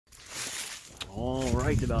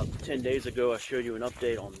right, about 10 days ago I showed you an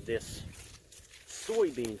update on this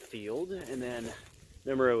soybean field, and then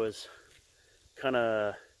remember it was kind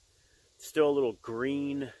of still a little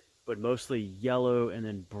green but mostly yellow and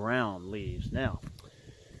then brown leaves. Now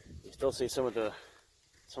you still see some of the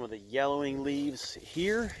yellowing leaves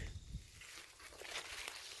here,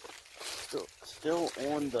 still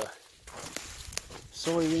on the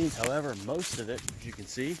soybeans. However, most of it, as you can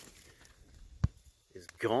see, is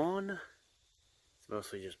gone. It's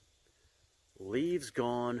mostly just leaves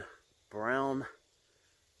gone,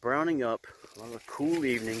 browning up. A lot of cool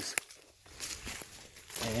evenings,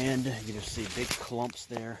 and you just see big clumps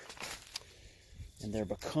there, and they're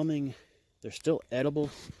still edible,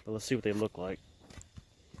 but let's see what they look like.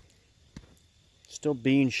 Still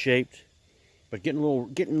bean shaped, but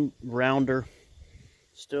getting rounder.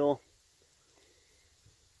 Still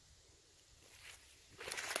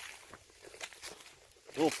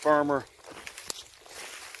a little firmer,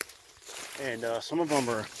 and some of them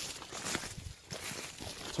are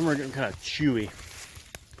getting kind of chewy.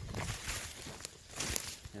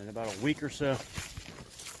 In about a week or so,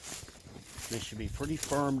 they should be pretty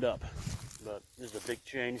firmed up. But this is a big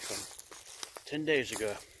change from 10 days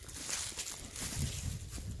ago.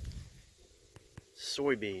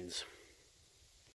 Soybeans.